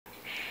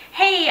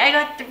I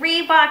got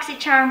 3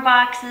 Boxycharm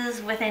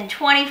boxes within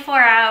 24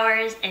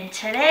 hours, and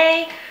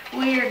today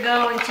we are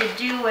going to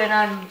do an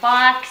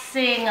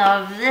unboxing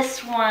of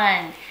this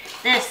one.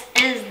 This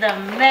is the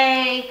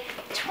May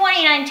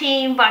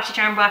 2019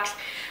 Boxycharm box.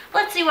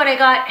 Let's see what I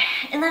got,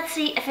 and let's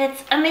see if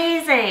it's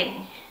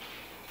amazing.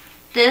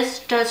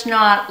 This does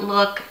not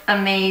look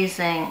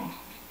amazing.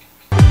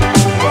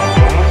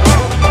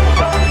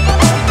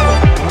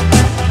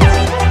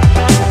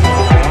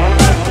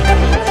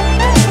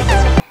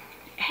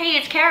 Hey,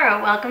 it's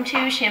Kara. Welcome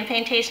to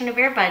Champagne Taste on a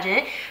Beer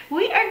Budget.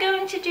 We are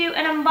going to do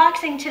an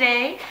unboxing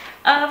today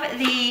of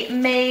the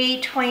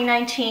May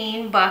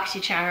 2019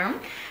 Boxycharm.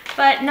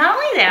 But not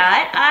only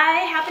that,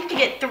 I happened to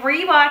get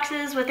 3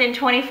 boxes within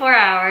 24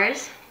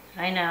 hours.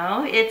 I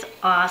know, it's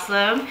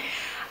awesome.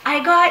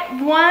 I got one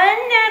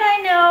that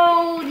I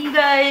know you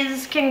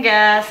guys can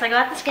guess. I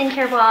got the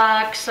skincare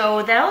box,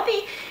 so that'll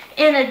be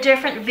in a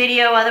different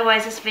video.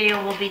 Otherwise, this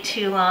video will be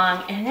too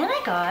long. And then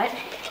I got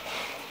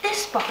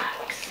this box.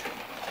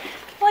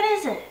 What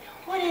is it?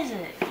 What is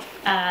it?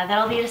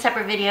 That'll be in a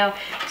separate video.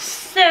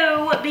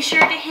 So be sure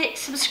to hit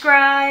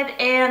subscribe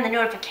and the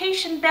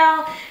notification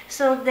bell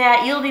so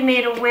that you'll be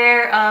made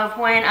aware of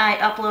when I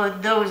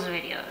upload those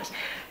videos.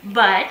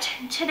 But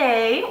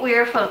today we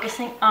are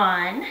focusing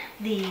on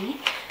the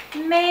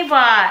May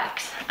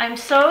box. I'm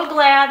so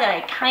glad that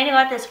I kind of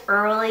got this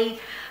early.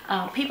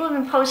 People have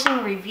been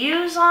posting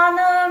reviews on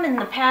them in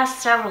the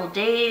past several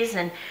days,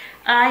 and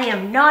I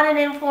am not an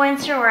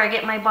influencer where I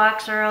get my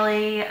box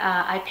early.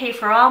 I pay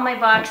for all my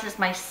boxes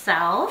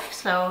myself,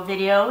 so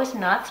video is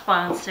not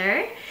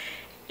sponsored.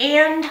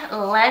 And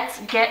let's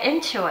get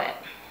into it.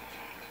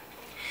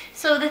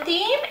 So the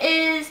theme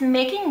is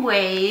making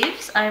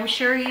waves. I'm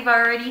sure you've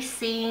already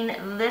seen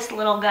this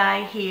little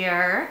guy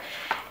here.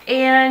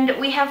 And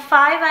we have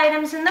 5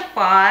 items in the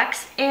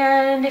box.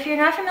 And if you're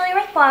not familiar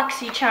with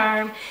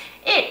Boxycharm,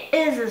 it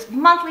is a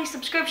monthly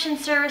subscription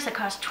service that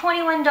costs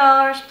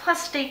 $21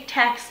 plus state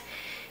tax.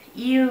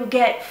 You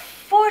get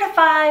 4 to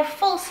 5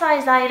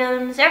 full-size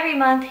items every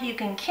month. You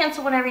can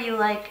cancel whenever you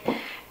like.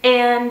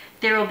 And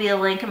there will be a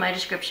link in my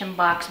description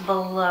box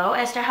below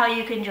as to how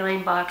you can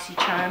join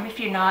Boxycharm if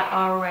you're not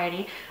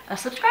already a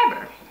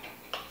subscriber.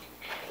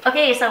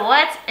 Okay, so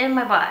what's in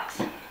my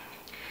box?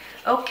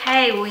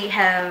 Okay, we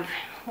have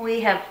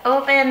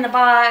opened the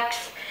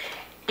box,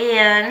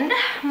 and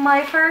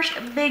my first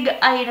big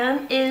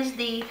item is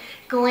the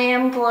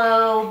Glam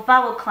Glow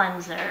Bubble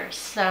Cleanser.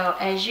 So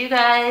as you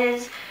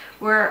guys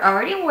were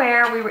already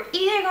aware, we were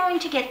either going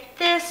to get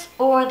this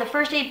or the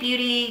First Aid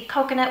Beauty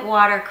Coconut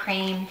Water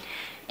Cream.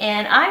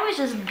 And I was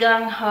just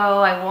gung-ho.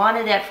 I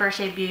wanted that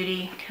First Aid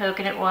Beauty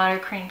Coconut Water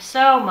Cream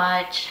so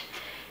much.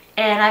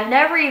 And I've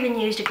never even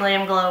used a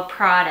Glam Glow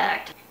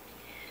product.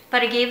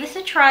 But I gave this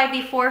a try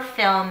before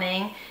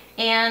filming,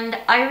 and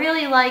I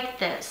really like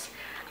this.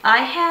 I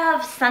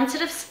have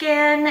sensitive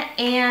skin,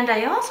 and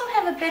I also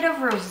have a bit of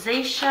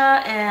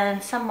rosacea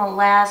and some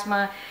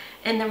melasma.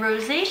 And the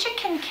rosacea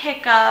can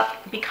kick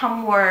up,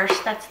 become worse.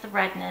 That's the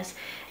redness.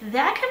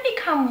 That can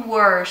become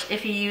worse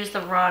if you use the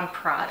wrong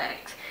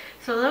product.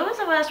 So those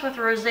of us with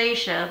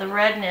rosacea, the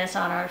redness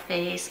on our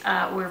face,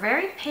 we're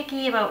very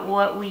picky about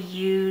what we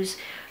use,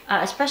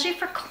 especially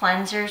for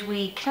cleansers.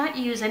 We cannot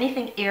use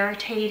anything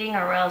irritating,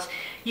 or else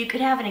you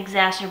could have an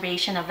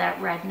exacerbation of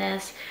that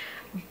redness.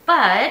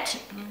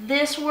 But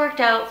this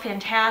worked out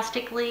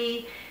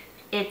fantastically.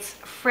 It's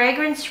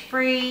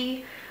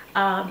fragrance-free.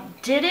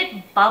 Did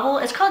it bubble?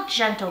 It's called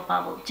Gentle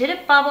Bubble. Did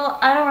it bubble?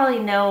 I don't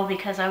really know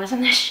because I was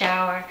in the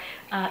shower.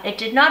 It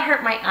did not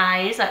hurt my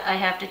eyes. I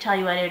have to tell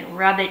you, I didn't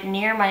rub it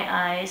near my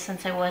eyes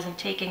since I wasn't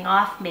taking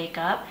off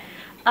makeup.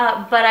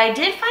 But I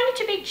did find it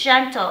to be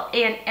gentle,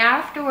 and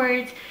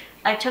afterwards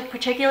I took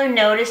particular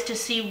notice to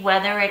see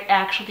whether it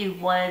actually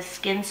was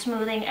skin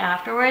smoothing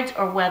afterwards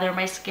or whether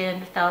my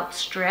skin felt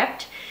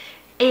stripped.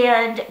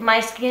 And my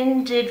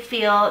skin did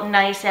feel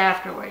nice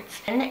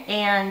afterwards.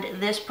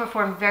 And this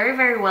performed very,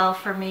 very well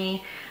for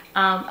me.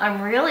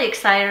 I'm really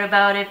excited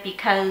about it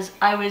because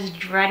I was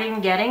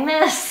dreading getting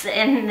this,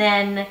 and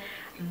then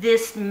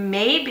this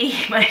may be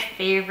my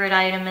favorite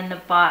item in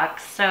the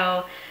box.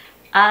 So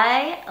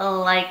I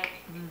like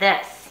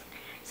this.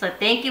 So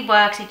thank you,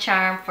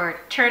 Boxycharm, for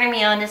turning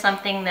me on to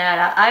something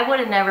that I would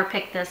have never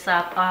picked this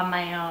up on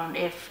my own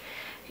if,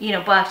 you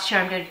know,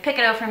 Boxycharm could pick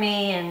it up for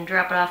me and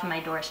drop it off on my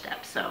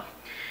doorstep. So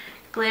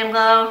Glam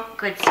Glow,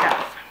 good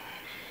stuff.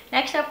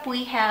 Next up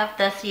we have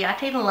the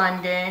Ciate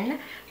London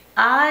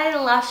Eye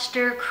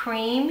Luster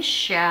Cream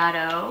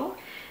Shadow.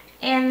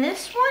 And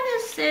this one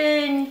is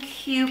in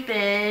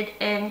Cupid,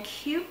 and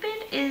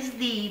Cupid is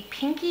the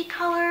pinky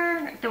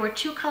color. There were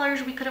 2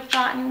 colors we could have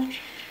gotten,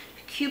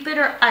 Cupid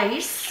or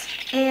Ice.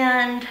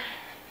 And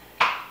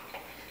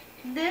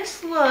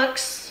this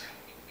looks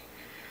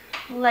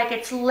like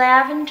it's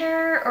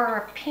lavender or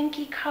a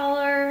pinky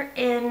color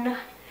in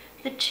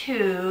the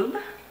tube.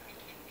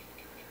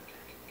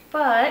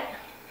 But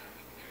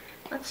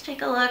let's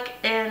take a look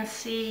and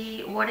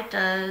see what it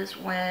does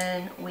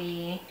when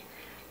we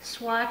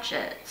swatch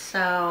it.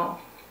 So,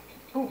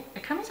 oh,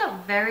 it comes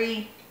out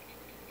very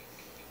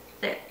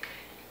thick.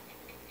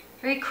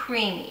 very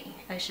creamy,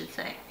 I should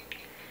say.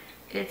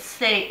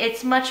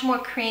 It's much more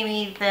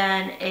creamy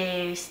than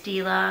a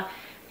Stila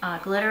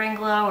Glittering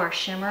Glow or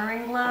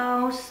Shimmering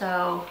Glow.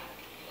 So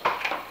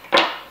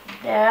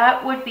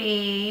that would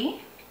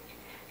be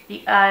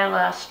the eye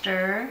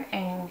luster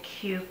in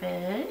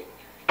Cupid.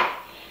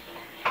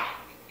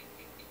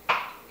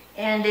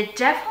 And it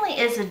definitely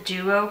is a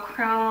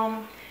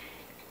duochrome.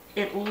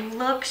 It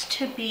looks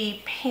to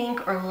be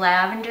pink or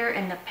lavender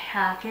in the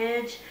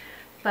package,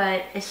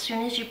 but as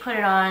soon as you put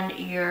it on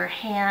your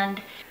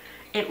hand,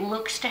 it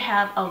looks to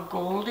have a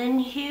golden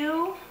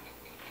hue.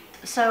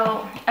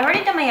 So I've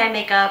already done my eye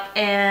makeup,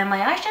 and my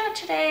eyeshadow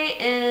today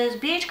is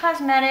BH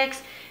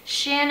Cosmetics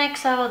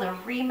Shaaanxo the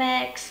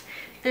Remix.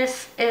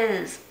 This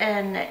is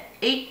an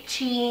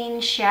 18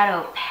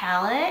 shadow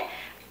palette.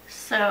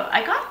 So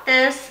I got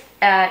this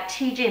at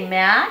TJ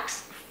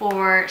Maxx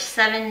for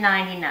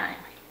 $7.99.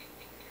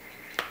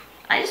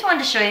 I just wanted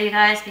to show you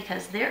guys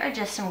because there are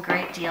just some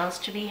great deals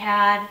to be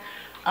had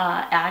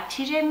at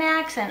TJ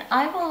Maxx, and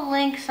I will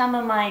link some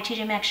of my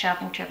TJ Maxx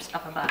shopping trips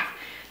up above.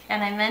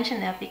 And I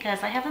mentioned that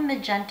because I have a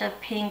magenta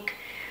pink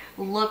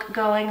look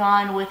going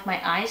on with my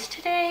eyes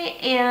today,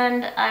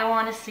 and I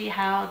want to see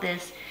how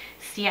this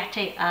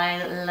Ciate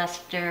eye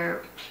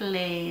luster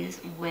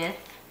plays with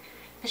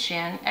the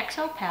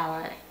Shaaanxo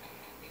palette.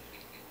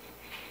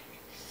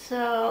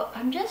 So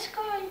I'm just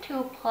going to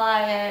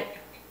apply it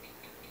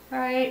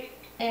right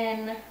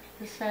in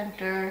the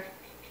center,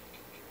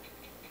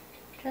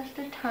 just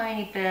a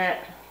tiny bit,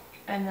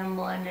 and then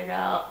blend it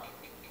out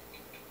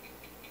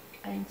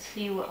and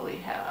see what we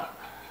have.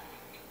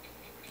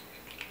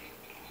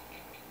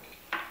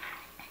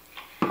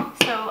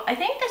 So I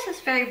think this is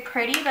very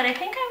pretty, but I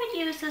think I would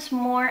use this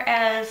more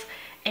as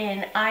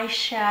an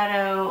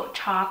eyeshadow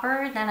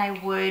topper than I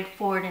would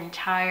for an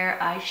entire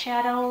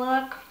eyeshadow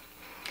look.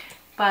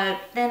 But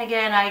then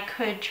again, I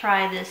could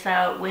try this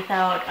out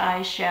without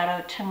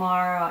eyeshadow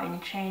tomorrow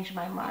and change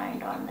my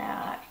mind on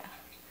that.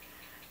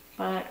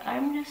 But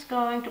I'm just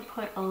going to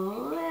put a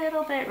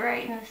little bit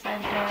right in the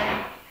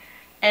center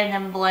and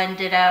then blend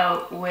it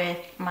out with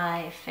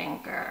my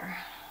finger.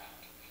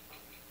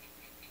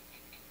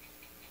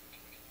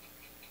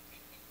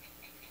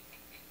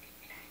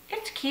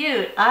 It's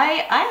cute.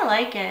 I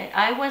like it.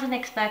 I wasn't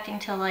expecting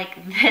to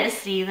like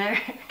this either,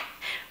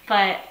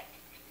 but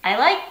I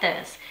like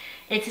this.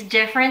 It's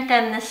different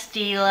than the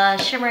Stila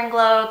Shimmering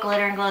Glow,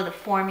 Glittering Glow. The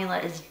formula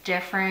is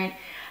different.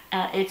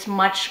 It's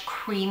much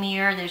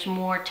creamier. There's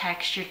more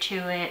texture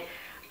to it.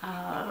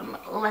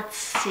 Let's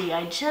see.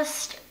 I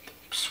just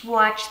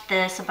swatched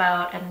this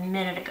about a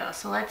minute ago.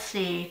 So let's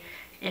see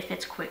if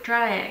it's quick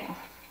drying.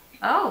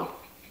 Oh,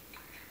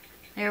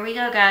 there we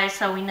go, guys.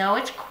 So we know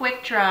it's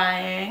quick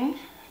drying.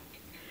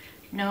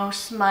 No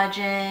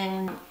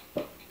smudging.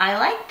 I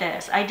like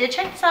this. I did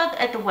check this out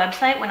at the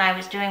website when I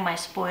was doing my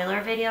spoiler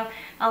video.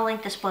 I'll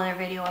link the spoiler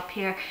video up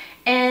here.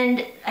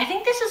 And I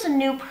think this is a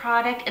new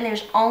product, and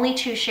there's only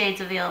 2 shades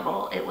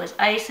available. It was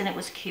Ice and it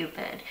was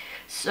Cupid.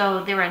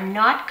 So there are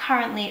not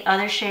currently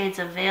other shades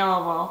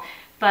available,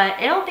 but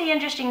it'll be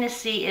interesting to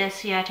see if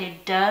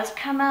Ciate does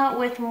come out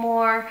with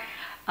more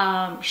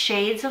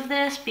shades of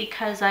this,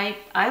 because I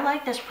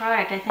like this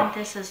product. I think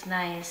this is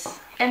nice.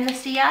 And the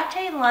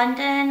Ciate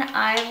London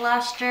Eye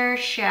Luster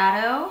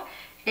Shadow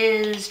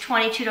is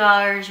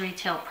 $22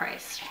 retail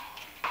price.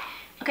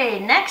 Okay,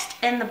 next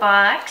in the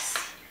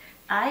box,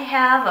 I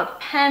have a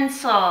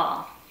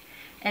pencil.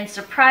 And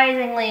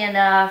surprisingly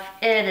enough,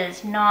 it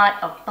is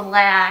not a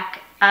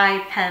black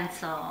eye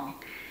pencil.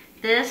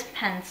 This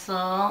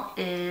pencil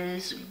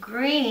is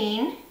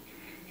green,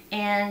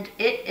 and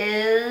it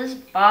is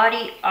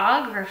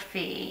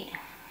Bodyography.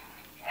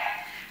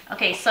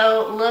 Okay,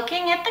 so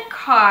looking at the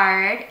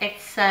card, it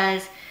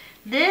says,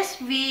 this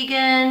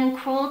vegan,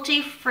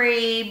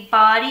 cruelty-free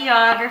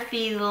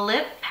Bodyography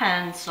lip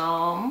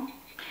pencil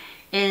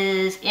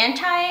is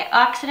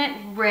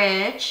antioxidant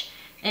rich,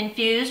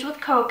 infused with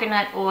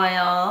coconut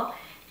oil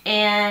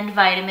and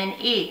vitamin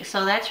E.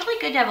 So that's really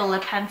good to have a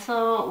lip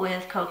pencil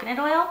with coconut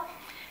oil.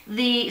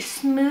 The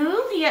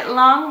smooth yet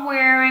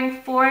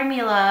long-wearing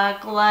formula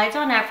glides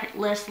on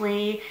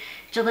effortlessly,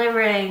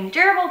 delivering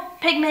durable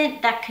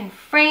pigment that can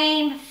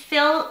frame,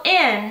 fill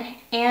in,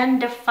 and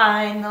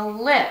define the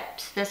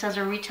lips. This has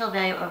a retail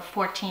value of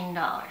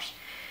 $14.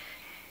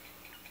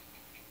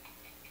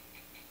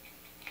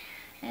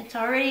 It's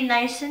already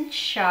nice and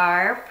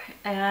sharp,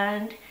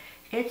 and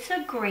it's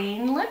a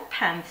green lip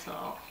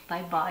pencil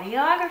by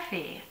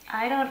Bodyography.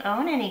 I don't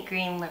own any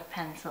green lip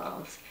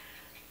pencils,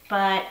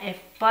 but if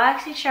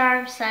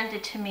Boxycharm sent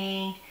it to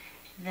me,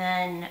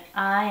 then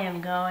I am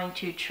going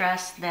to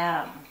trust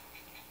them.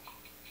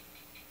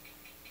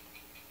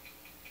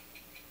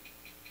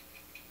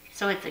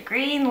 So it's a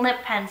green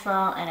lip pencil,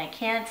 and I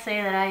can't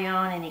say that I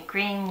own any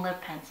green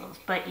lip pencils,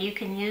 but you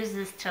can use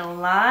this to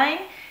line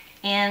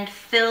and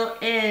fill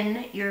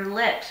in your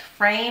lips.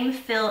 Frame,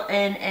 fill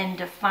in, and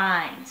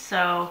define.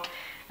 So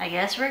I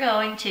guess we're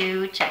going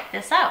to check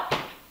this out.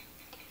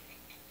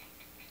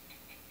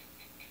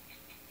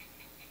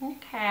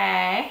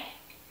 Okay.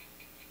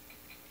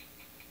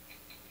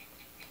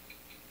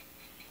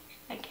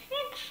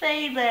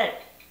 say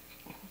that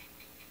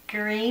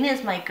green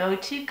is my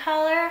go-to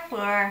color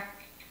for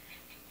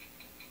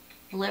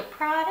lip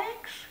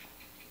products.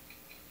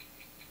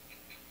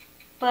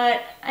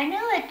 But I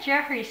know that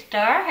Jeffree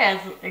Star has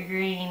a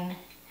green,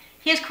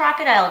 he has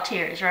Crocodile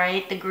Tears,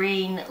 right? The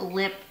green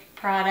lip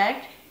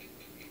product.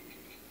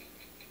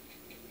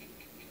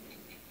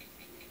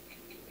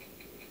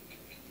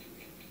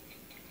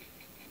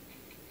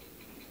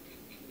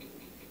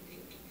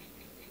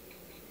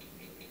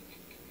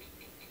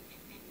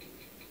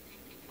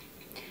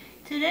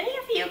 Did any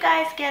of you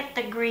guys get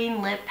the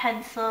green lip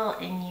pencil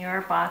in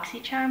your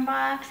Boxycharm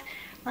box?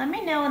 Let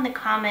me know in the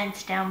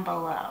comments down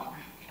below.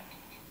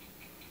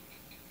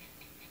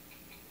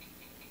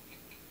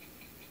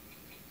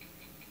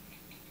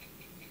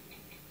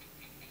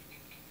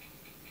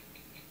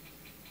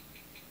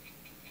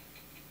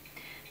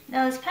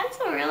 Now this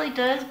pencil really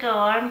does go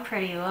on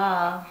pretty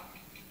well.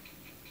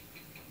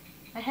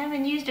 I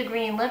haven't used a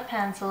green lip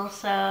pencil,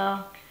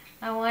 so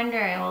I'm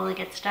wondering, will it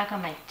get stuck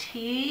on my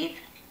teeth?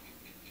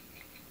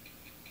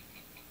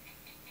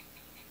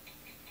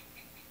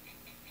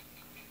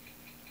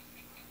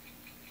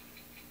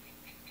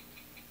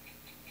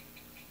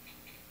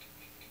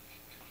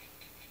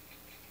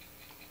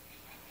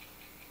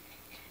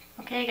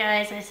 Okay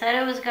guys, I said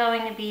it was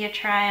going to be a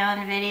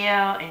try-on video,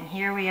 and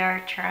here we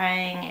are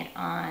trying it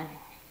on.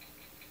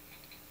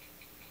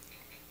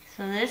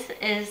 So this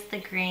is the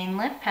green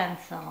lip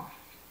pencil.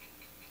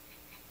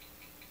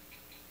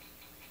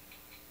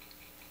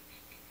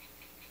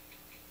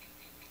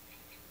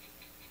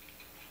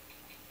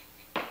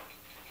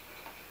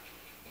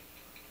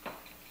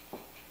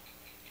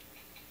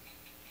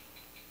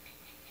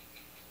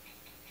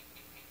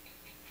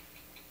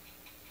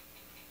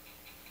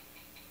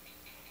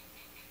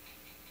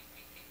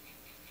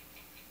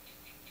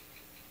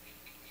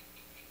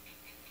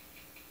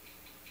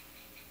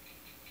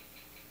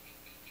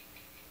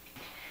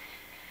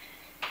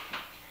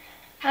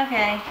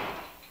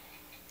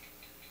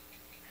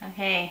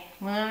 Okay,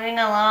 moving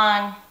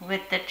along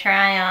with the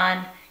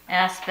try-on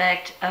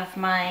aspect of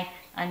my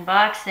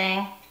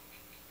unboxing.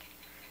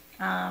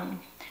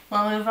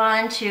 We'll move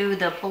on to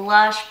the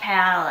blush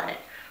palette.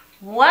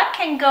 What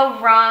can go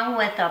wrong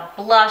with a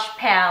blush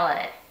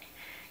palette?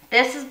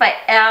 This is by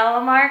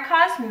Alamar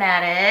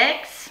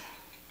Cosmetics.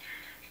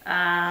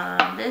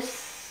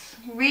 This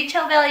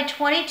retail value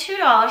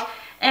 $22,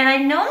 and I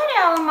know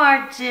that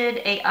Alamar did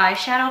a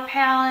eyeshadow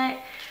palette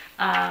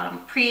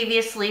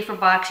previously for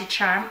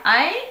Boxycharm.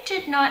 I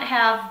did not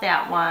have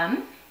that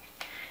one.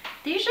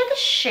 These are the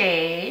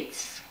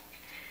shades.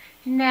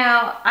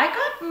 Now, I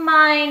got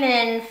mine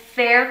in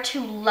Fair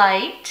to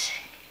Light,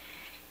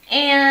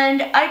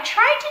 and I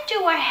tried to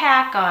do a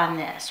hack on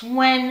this.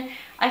 When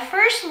I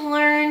first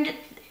learned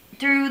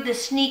through the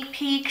sneak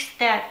peeks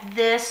that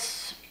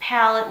this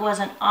palette was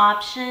an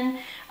option,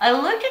 I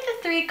looked at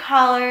the three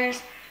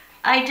colors.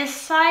 I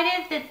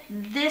decided that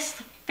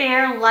this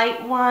Fair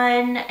Light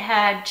one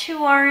had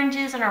 2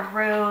 oranges and a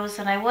rose,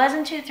 and I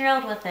wasn't too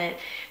thrilled with it.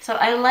 So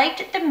I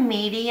liked the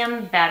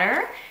medium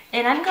better,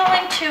 and I'm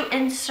going to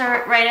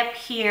insert right up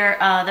here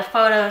the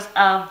photos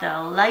of the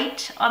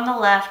light on the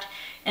left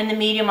and the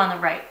medium on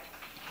the right.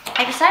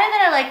 I decided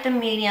that I liked the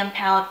medium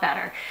palette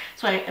better,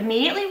 so I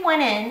immediately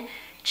went in,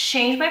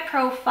 changed my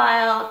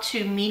profile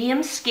to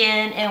medium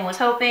skin, and was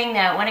hoping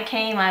that when it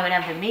came I would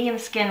have the medium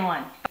skin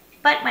one.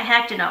 But my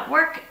hack did not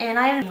work, and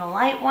I have the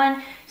light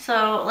one,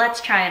 so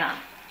let's try it on.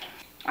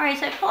 Alright,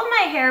 so I pulled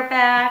my hair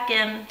back,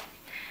 and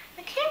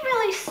I can't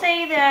really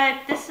say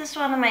that this is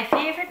one of my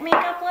favorite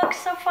makeup looks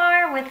so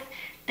far, with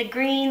the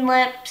green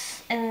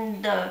lips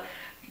and the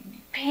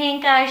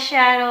pink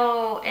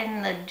eyeshadow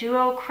and the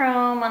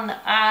duochrome on the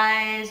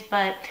eyes,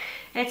 but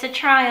it's a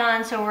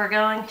try-on, so we're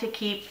going to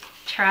keep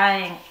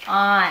trying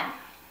on.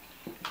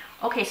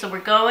 Okay, so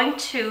we're going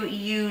to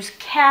use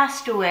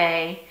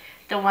Castaway,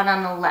 the one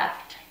on the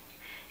left.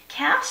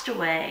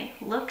 Castaway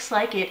looks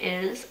like it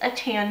is a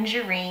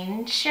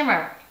tangerine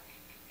shimmer.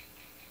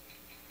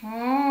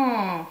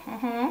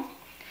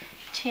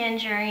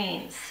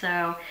 Tangerines.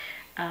 So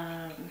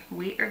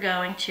we are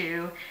going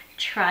to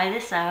try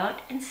this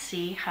out and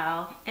see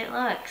how it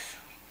looks.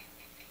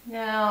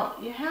 Now,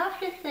 you have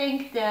to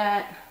think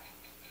that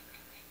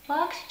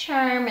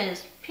Boxycharm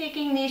is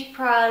picking these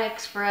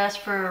products for us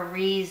for a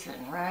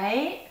reason,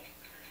 right?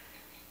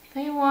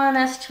 They want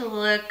us to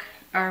look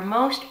our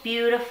most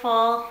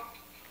beautiful.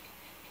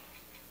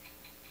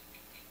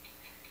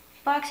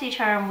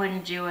 Boxycharm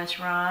wouldn't do us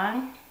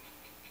wrong.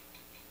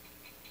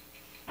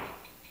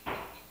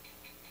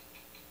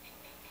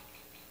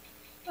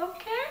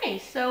 Okay,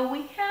 so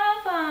we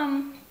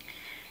have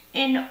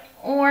an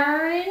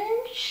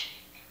orange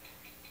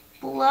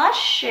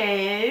blush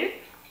shade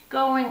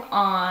going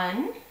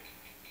on.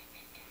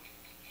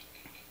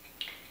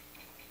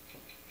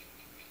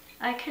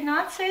 I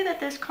cannot say that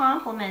this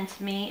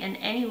compliments me in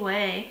any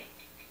way,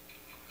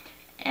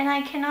 and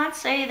I cannot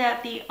say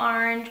that the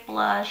orange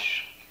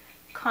blush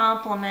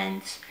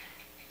complements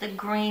the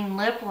green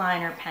lip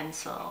liner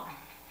pencil.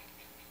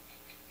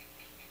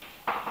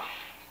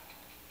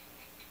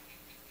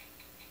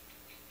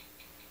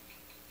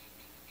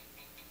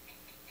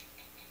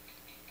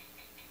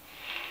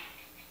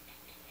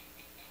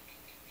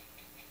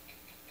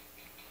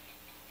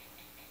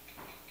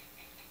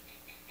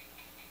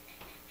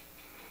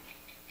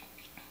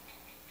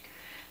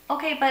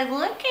 Okay, by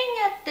looking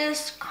at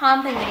this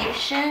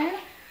combination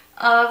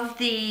of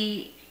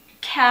the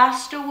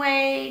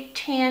Castaway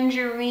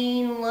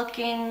tangerine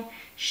looking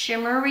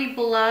shimmery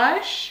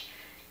blush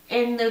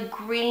and the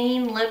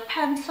green lip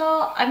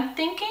pencil, I'm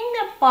thinking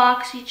that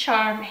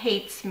Boxycharm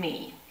hates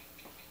me.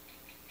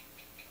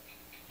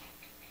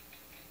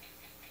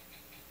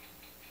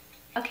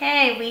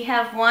 Okay, we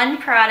have one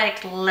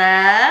product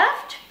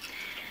left,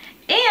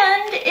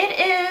 and it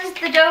is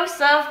the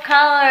Dose of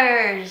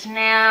Colors.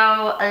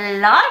 Now, a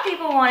lot of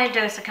people wanted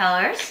Dose of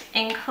Colors,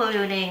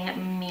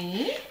 including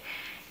me,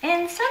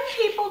 and some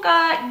people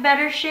got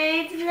better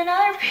shades than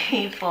other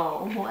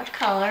people. What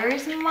color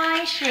is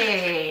my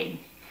shade?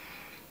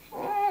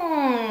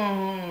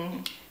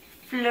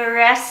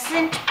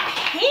 Fluorescent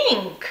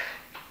pink.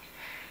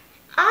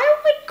 I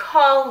would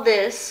call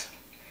this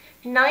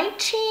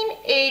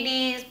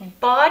 1980s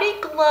body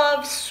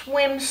glove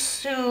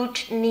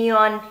swimsuit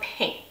neon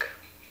pink.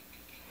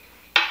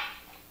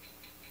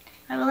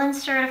 I will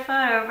insert a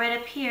photo right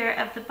up here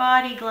of the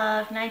body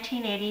glove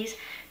 1980s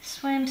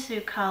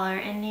swimsuit color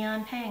in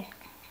neon pink.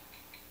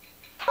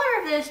 The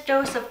color of this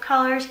Dose of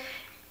Colors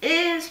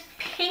is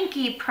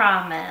Pinky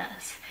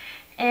Promise.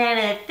 And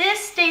at this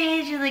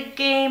stage of the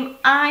game,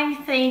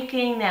 I'm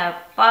thinking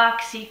that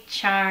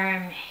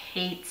Boxycharm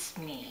hates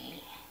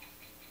me.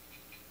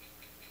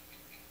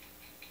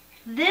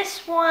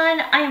 This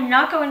one I'm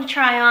not going to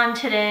try on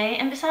today,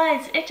 and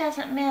besides, it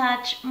doesn't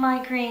match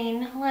my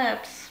green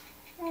lips.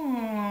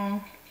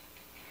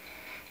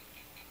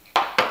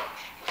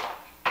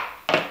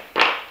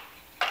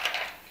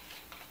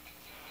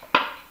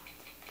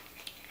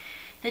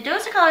 The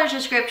Dose of Colors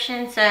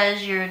description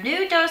says your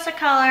new Dose of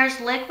Colors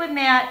liquid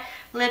matte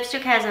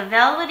lipstick has a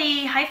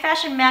velvety, high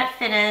fashion matte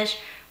finish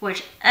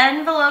which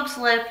envelopes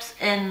lips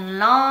in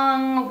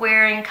long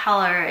wearing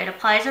color. It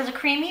applies as a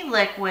creamy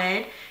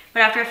liquid,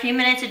 but after a few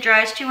minutes it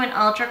dries to an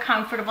ultra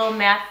comfortable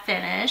matte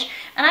finish.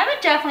 And I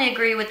would definitely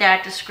agree with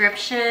that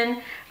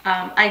description.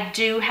 I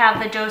do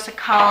have the Dose of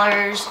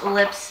Colors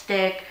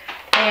lipstick,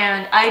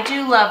 and I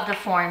do love the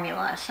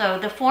formula. So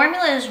the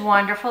formula is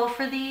wonderful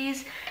for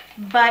these,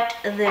 but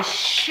the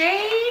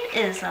shade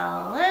is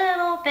a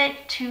little bit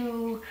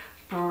too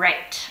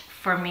bright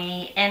for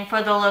me and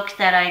for the looks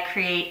that I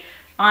create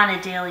on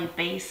a daily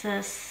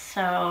basis.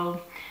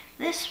 So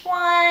this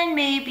one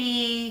may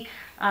be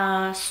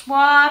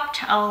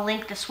swapped. I'll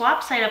link the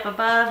swap site up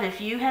above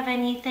if you have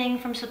anything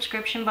from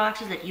subscription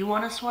boxes that you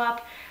want to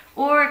swap,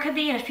 or it could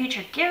be in a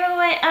future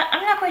giveaway.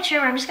 I'm not quite sure,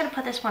 but I'm just going to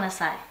put this one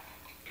aside.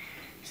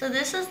 So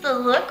this is the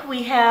look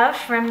we have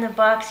from the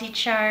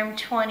Boxycharm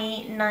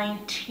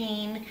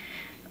 2019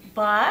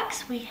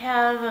 box. We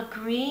have a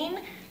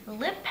green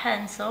lip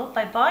pencil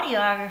by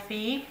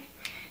Bodyography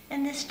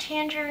and this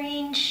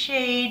tangerine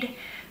shade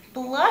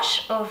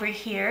blush over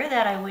here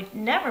that I would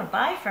never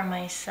buy for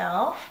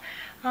myself.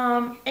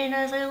 And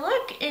as I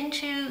look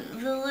into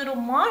the little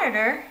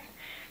monitor,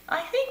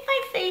 I think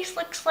my face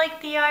looks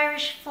like the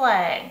Irish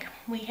flag.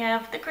 We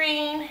have the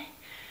green,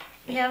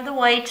 we have the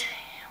white,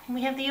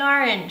 we have the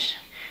orange.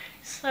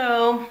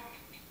 So,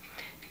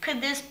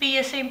 could this be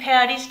a St.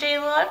 Patty's Day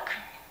look?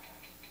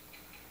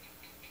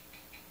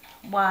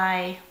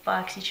 Why,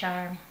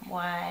 Boxycharm?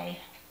 Why?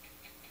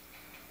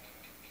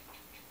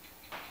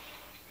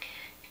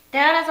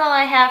 That is all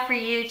I have for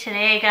you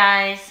today,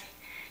 guys.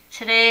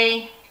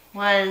 Today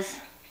was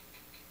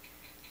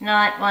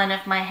not one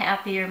of my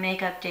happier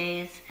makeup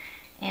days,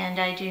 and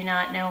I do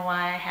not know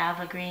why I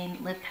have a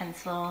green lip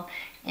pencil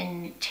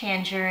in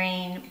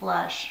tangerine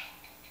blush.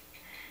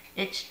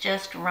 It's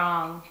just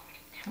wrong.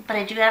 But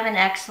I do have an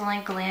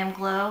excellent Glam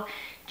Glow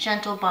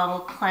Gentle Bubble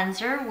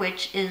Cleanser,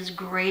 which is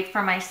great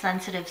for my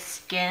sensitive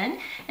skin.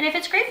 And if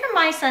it's great for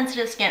my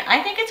sensitive skin,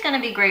 I think it's going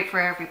to be great for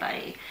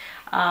everybody.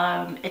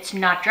 It's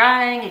not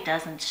drying, it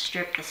doesn't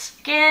strip the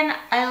skin.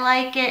 I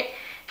like it.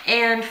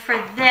 And for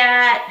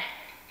that,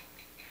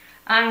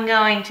 I'm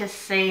going to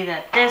say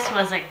that this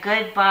was a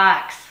good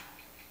box.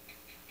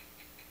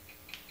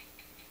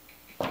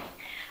 I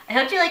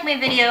hope you liked my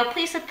video.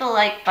 Please hit the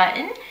like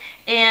button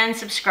and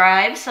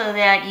subscribe so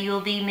that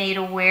you'll be made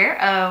aware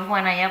of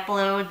when I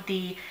upload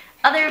the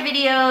other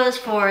videos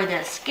for the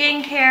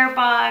skincare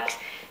box,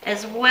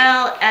 as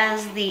well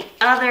as the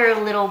other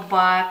little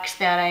box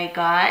that I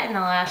got in the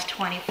last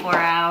 24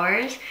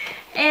 hours.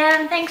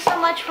 And thanks so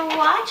much for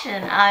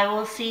watching. I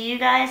will see you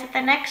guys at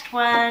the next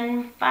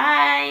one.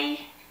 Bye.